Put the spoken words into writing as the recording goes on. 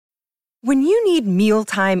When you need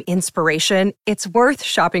mealtime inspiration, it's worth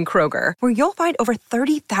shopping Kroger, where you'll find over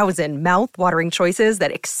 30,000 mouth-watering choices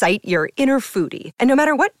that excite your inner foodie. And no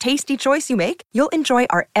matter what tasty choice you make, you'll enjoy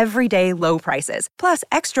our everyday low prices, plus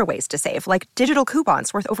extra ways to save, like digital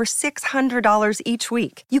coupons worth over $600 each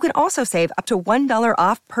week. You can also save up to $1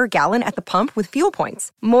 off per gallon at the pump with fuel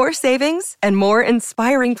points. More savings and more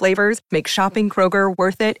inspiring flavors make shopping Kroger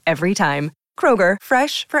worth it every time. Kroger,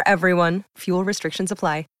 fresh for everyone. Fuel restrictions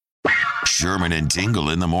apply. Sherman and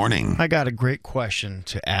Tingle in the morning. I got a great question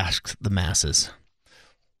to ask the masses.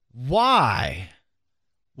 Why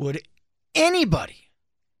would anybody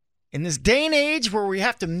in this day and age where we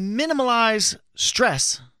have to minimize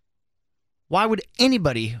stress, why would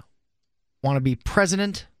anybody want to be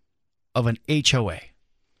president of an HOA?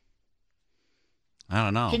 I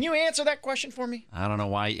don't know. Can you answer that question for me? I don't know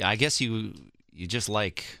why. I guess you just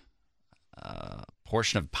like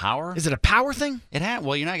portion of power. Is it a power thing?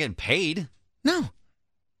 Well, you're not getting paid. No.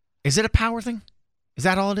 Is it a power thing? Is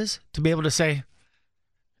that all it is? To be able to say,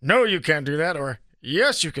 no, you can't do that, or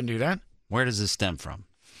yes, you can do that? Where does this stem from?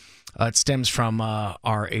 It stems from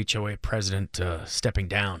our HOA president stepping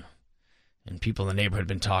down. And people in the neighborhood have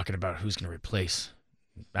been talking about who's going to replace.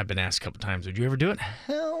 I've been asked a couple times, would you ever do it?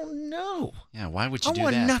 Hell no. Yeah, why would you do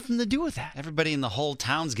that? I want nothing to do with that. Everybody in the whole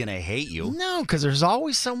town's going to hate you. No, because there's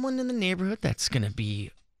always someone in the neighborhood that's going to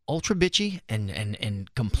be ultra bitchy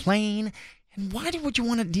and complain. And why would you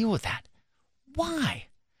want to deal with that? Why?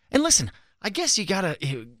 And listen, I guess you got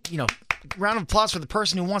to, round of applause for the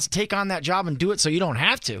person who wants to take on that job and do it so you don't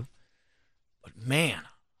have to. But man,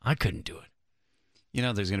 I couldn't do it.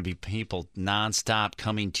 There's going to be people nonstop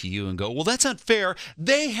coming to you and go, well, that's not fair.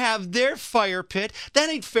 They have their fire pit. That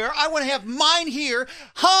ain't fair. I want to have mine here.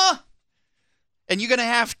 Huh? And you're going to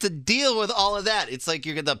have to deal with all of that. It's like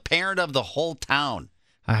you're the parent of the whole town.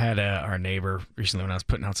 I had our neighbor recently when I was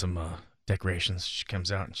putting out some decorations. She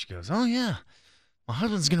comes out and she goes, oh, yeah, my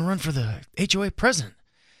husband's going to run for the HOA president.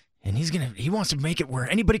 And he wants to make it where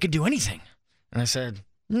anybody could do anything. And I said,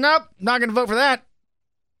 nope, not going to vote for that.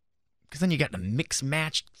 Because then you got the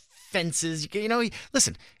mix-matched fences.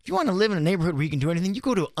 Listen, if you want to live in a neighborhood where you can do anything, you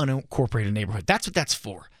go to an unincorporated neighborhood. That's what that's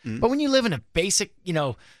for. Mm-hmm. But when you live in a basic,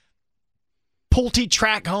 Pulte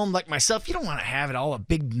track home like myself, you don't want to have it all a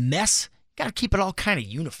big mess. You got to keep it all kind of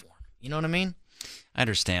uniform. You know what I mean? I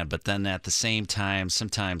understand, but then at the same time,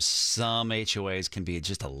 sometimes some HOAs can be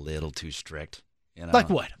just a little too strict.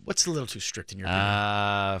 Like what? What's a little too strict in your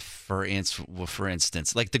opinion? For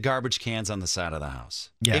instance, like the garbage cans on the side of the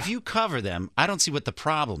house. Yeah. If you cover them, I don't see what the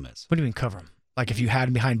problem is. What do you mean cover them? Like if you had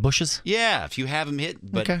them behind bushes? Yeah, if you have them hit.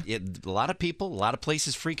 But okay. A lot of people, a lot of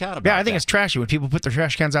places freak out about Yeah, I think it's trashy when people put their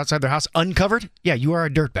trash cans outside their house uncovered. Yeah, you are a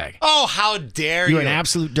dirtbag. Oh, how dare you. You're an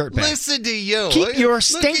absolute dirtbag. Listen to you. Keep your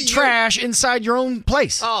stink trash inside your own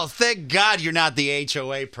place. Oh, thank God you're not the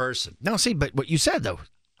HOA person. No, see, but what you said, though,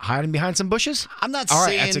 hiding behind some bushes? I'm not All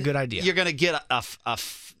saying right, that's a good idea. You're going to get a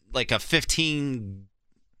 15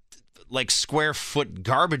 square foot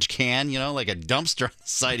garbage can, like a dumpster on the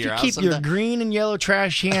side of your house. Keep your green and yellow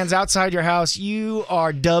trash cans outside your house. You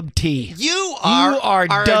are dub T. You are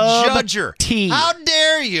dub a judger. T. How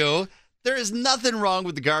dare you? There is nothing wrong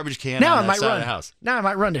with the garbage can on that side of the house. Now I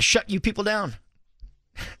might run to shut you people down.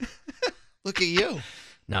 Look at you.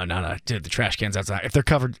 No. Dude, the trash cans outside. If they're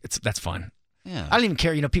covered, that's fine. Yeah. I don't even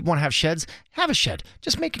care. People want to have sheds. Have a shed.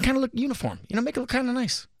 Just make it kind of look uniform. Make it look kind of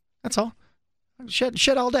nice. That's all.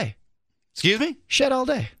 Shed all day. Excuse me? Shed all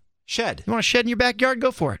day. Shed. You want a shed in your backyard?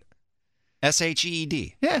 Go for it.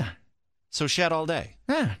 SHED. Yeah. So shed all day.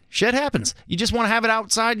 Yeah. Shed happens. You just want to have it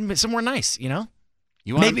outside and somewhere nice, You want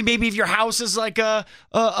maybe if your house is like a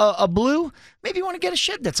blue, maybe you want to get a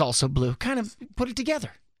shed that's also blue. Kind of put it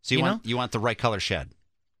together. So you want the right color shed.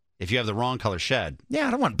 If you have the wrong color shed. Yeah,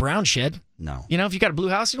 I don't want brown shed. No. If you got a blue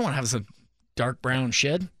house, you don't want to have some dark brown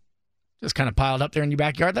shed just kind of piled up there in your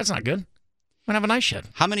backyard. That's not good. You want to have a nice shed.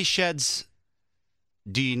 How many sheds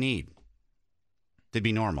do you need to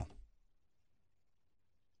be normal?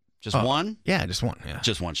 Just one? Yeah, just one. Yeah.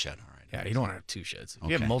 Just one shed. All right. Yeah, you don't want to have two sheds. If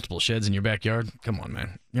you have multiple sheds in your backyard, come on,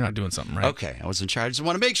 man. You're not doing something right. Okay, I was in charge. I just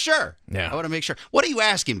want to make sure. Yeah. I want to make sure. What are you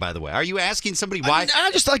asking, by the way? Are you asking somebody why?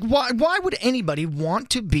 I just why would anybody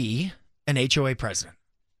want to be an HOA president?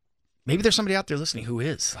 Maybe there's somebody out there listening who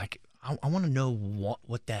is. I want to know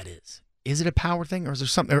what that is. Is it a power thing, or is there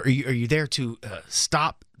something? Or are you there to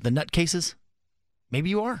stop the nutcases?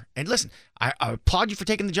 Maybe you are. And listen, I applaud you for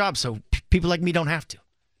taking the job so people like me don't have to.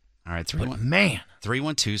 All right,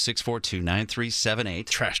 312-642-9378.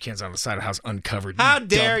 Trash cans on the side of the house uncovered. How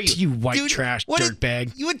dare you? You white trash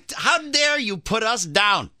dirtbag. How dare you put us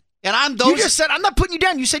down? And You just said, I'm not putting you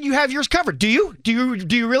down. You said you have yours covered. Do you? Do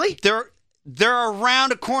you really? They're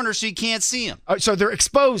around a corner so you can't see them. So they're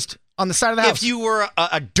exposed on the side of the house. If you were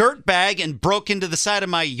a dirt bag and broke into the side of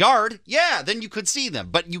my yard, yeah, then you could see them.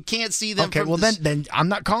 But you can't see them. Okay, well then I'm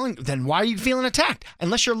not calling. Then why are you feeling attacked?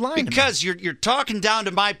 Unless you're lying. Because you're talking down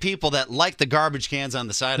to my people that like the garbage cans on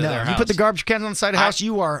the side of their house. You put the garbage cans on the side of the house,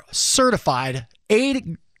 you are certified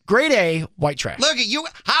grade A white trash. Look at you!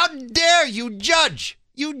 How dare you judge?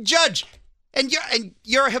 You judge, and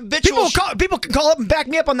you're a habitual. People can call up and back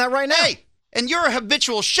me up on that right now. Hey, and you're a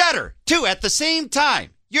habitual shedder too. At the same time,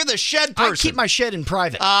 you're the shed person. I keep my shed in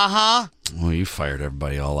private. Well, you fired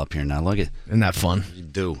everybody all up here now. Look at. Isn't that fun? You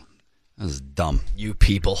do. That was dumb. You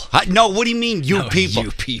people. No, what do you mean, you people?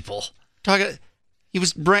 You people.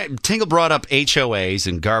 Tingle brought up HOAs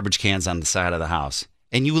and garbage cans on the side of the house,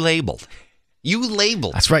 and you labeled.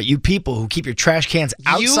 That's right. You people who keep your trash cans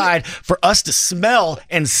outside for us to smell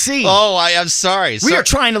and see. Oh, I'm sorry. We are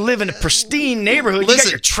trying to live in a pristine neighborhood. You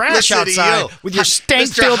got your trash outside with your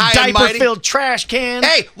stank-filled, diaper-filled trash can.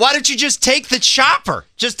 Hey, why don't you just take the chopper?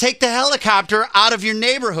 Just take the helicopter out of your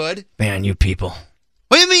neighborhood. Man, you people.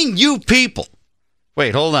 What do you mean, you people?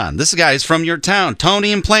 Wait, hold on. This guy is from your town,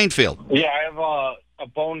 Tony in Plainfield. Yeah, I have a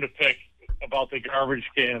bone to pick about the garbage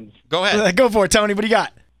cans. Go ahead. Go for it, Tony. What do you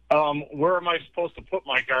got? Where am I supposed to put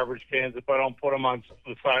my garbage cans if I don't put them on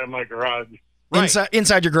the side of my garage? Right.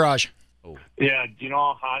 Inside your garage. Oh. Yeah, do you know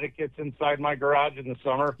how hot it gets inside my garage in the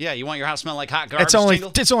summer? Yeah, you want your house to smell like hot garbage,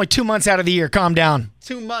 Tingle? It's only 2 months out of the year. Calm down.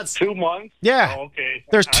 2 months. 2 months? Yeah. Oh, okay.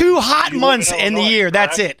 There's 2 hot months in the year.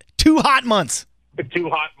 That's it. 2 hot months. 2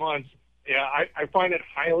 hot months. Yeah, I find it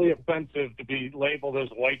highly offensive to be labeled as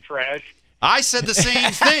white trash. I said the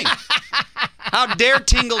same thing. How dare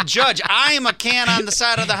Tingle judge? I am a can on the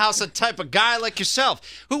side of the house, a type of guy like yourself.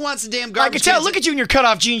 Who wants a damn garbage I can tell. cans? Look at you in your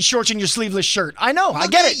cutoff jeans, shorts, and your sleeveless shirt. I know. I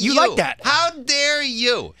get it. You like that. How dare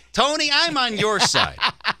you? Tony, I'm on your side.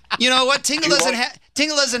 You know what? Tingle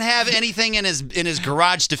doesn't have anything in his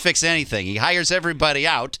garage to fix anything. He hires everybody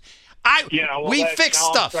out. We fix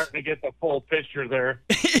stuff. I'm starting to get the full picture there.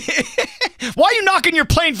 Why are you knocking your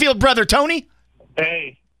Plainfield brother, Tony?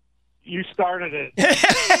 Hey, you started it.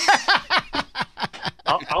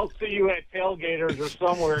 I'll see you at Tailgaters or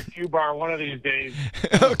somewhere at Q-Bar one of these days.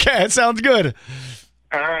 Okay, that sounds good.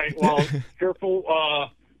 All right, well, careful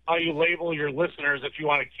how you label your listeners if you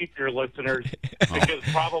want to keep your listeners, because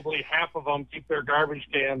probably half of them keep their garbage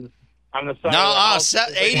cans on the side of the house.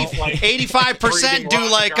 85% do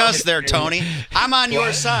like us there, Tony. I'm on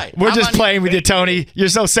your side. We're just playing with you, Tony. You're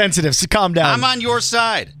so sensitive, so calm down. I'm on your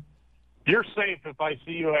side. You're safe if I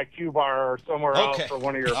see you at Q-Bar or somewhere else for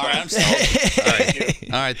one of your All right, I'm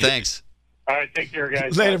safe. All right, thanks. All right, take care,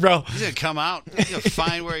 guys. Later, bro. He's gonna come out. He's gonna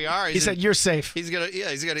find where you are. He said you're safe. He's gonna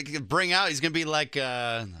bring out. He's gonna be like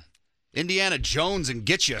Indiana Jones and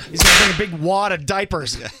get you. He's gonna bring a big wad of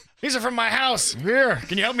diapers. These are from my house. Here,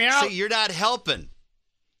 can you help me out? See, you're not helping.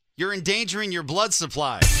 You're endangering your blood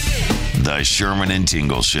supply. The Sherman and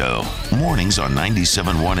Tingle Show. Mornings on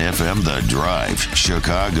 97.1 FM The Drive,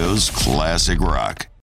 Chicago's classic rock.